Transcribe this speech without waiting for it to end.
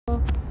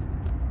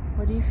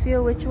What do you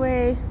feel? Which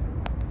way?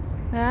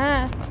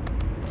 Ah.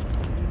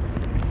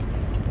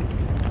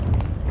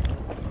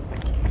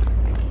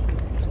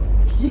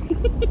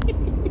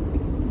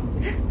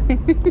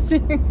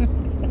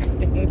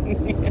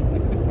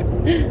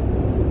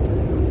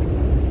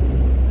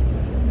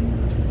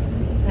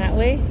 That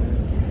way?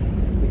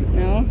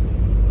 No.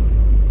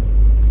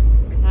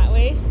 That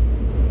way?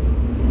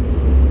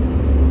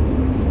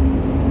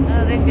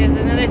 Oh, look, there's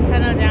another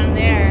tunnel down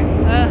there.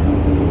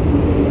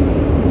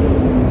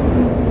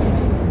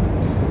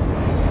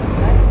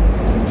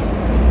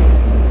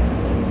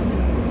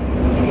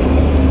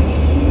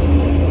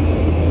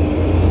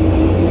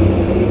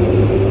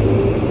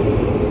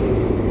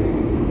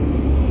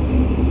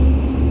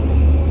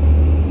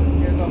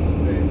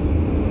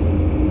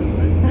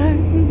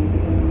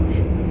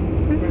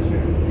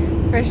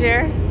 Fresh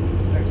air?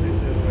 Actually, it's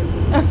the other way.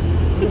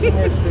 This one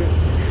works too.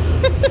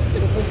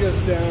 This one goes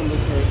down,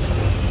 this works.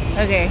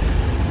 Okay,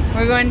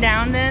 we're going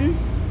down then.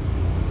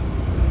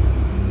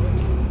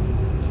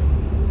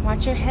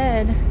 Watch your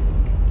head.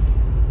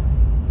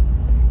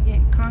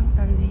 Get conked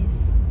on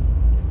these.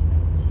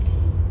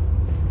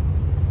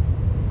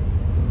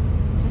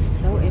 This is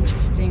so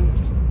interesting.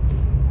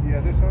 The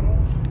other tunnel?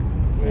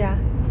 Yeah.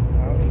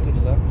 Out and to the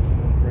left and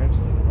then branch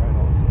to the right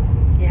also.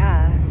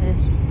 Yeah,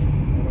 it's...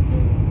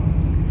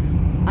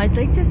 I'd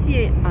like to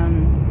see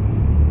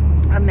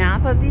a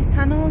map of these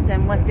tunnels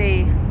and what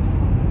they,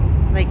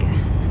 like,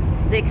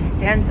 the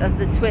extent of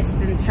the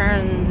twists and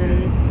turns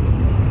and...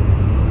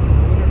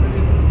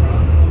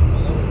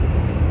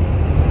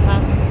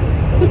 Huh?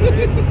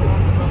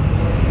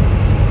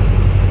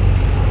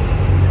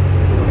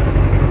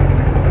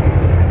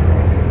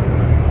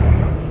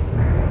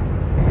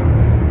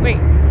 Wait,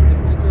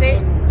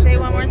 say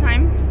one more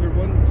time. Is there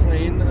one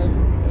plane of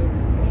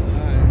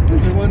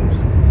is there one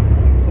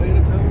plane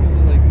of tunnels?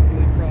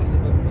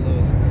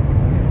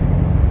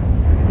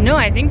 No,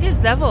 I think there's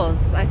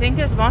levels. I think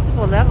there's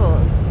multiple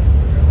levels.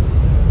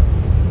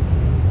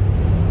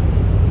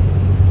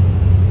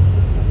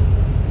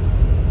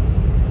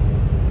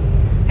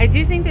 I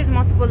do think there's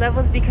multiple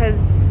levels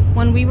because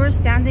when we were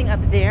standing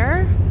up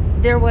there,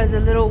 there was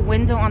a little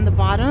window on the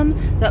bottom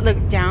that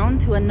looked down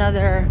to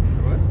another...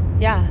 There was?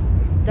 Yeah,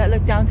 that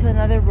looked down to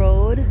another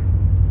road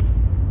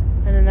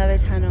and another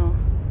tunnel.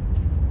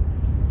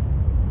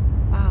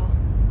 Wow.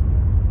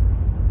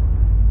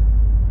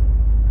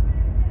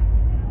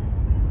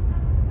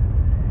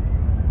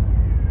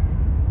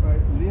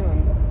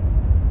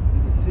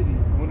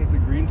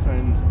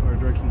 Signs are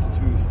directions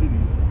to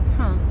cities.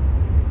 Huh.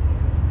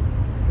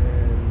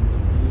 And the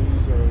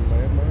blues are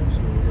landmarks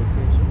or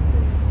locations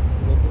or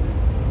locally.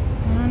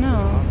 I don't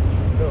know.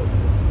 No.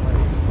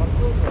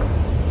 Hospitals or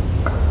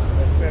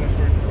that's Spanish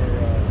word for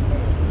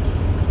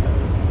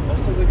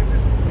also look at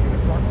this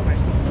rock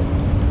line.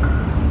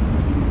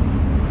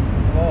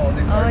 Oh,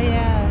 these arches. Oh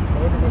yeah.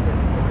 I wonder what they're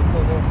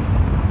called up.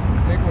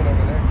 Big one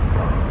over there.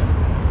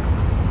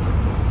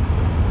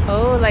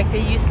 Oh, like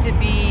they used to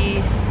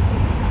be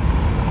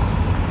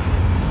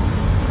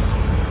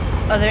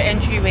other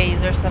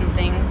entryways or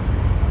something.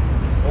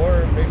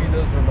 Or maybe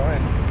those were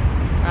mines.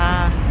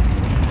 Ah.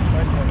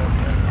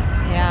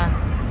 Yeah.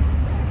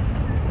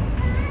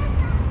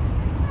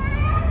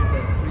 Get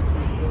that sweet,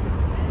 sweet silver.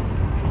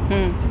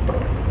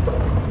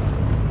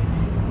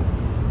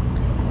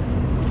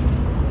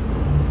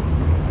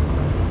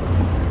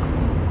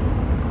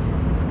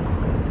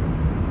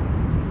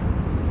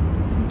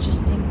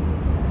 Interesting.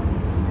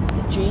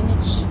 The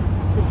drainage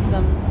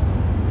systems.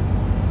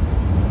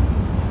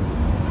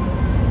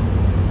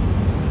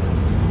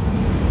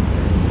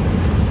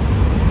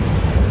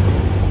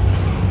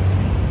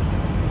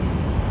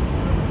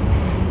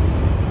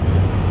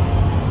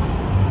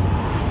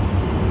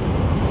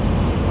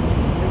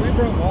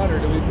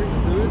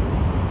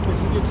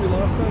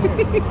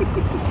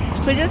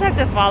 We just have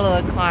to follow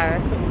a car.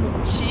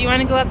 You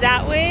want to go up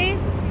that way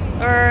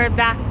or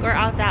back or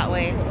out that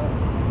way?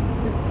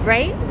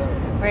 Right?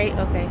 Right?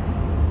 Okay.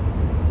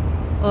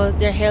 Oh,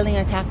 they're hailing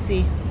a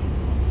taxi.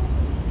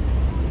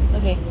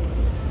 Okay.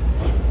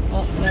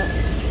 Oh, no.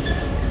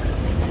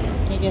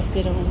 I guess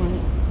they don't want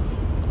it.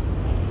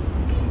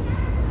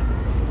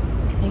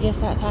 I guess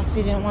that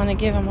taxi didn't want to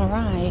give him a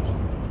ride.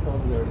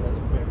 Probably already has a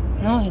fare.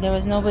 No, there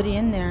was nobody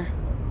in there.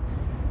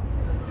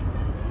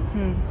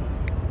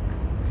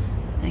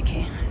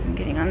 Okay, I'm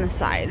getting on the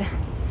side.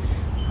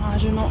 Oh, I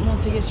do not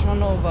want to get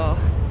run over.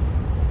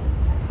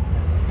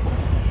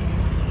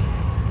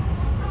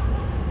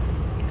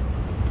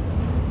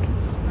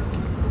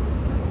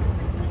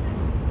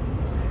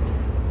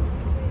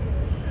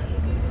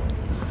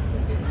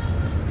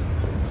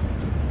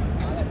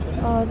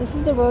 Oh, this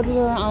is the road we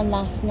were on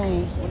last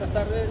night. Buenas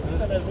tardes,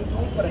 ¿gustan algún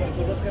tour para que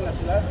conozcan la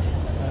ciudad?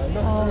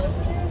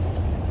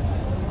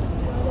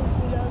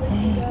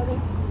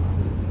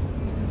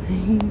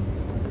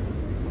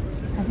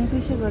 I think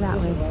we should go that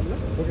way.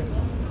 Okay.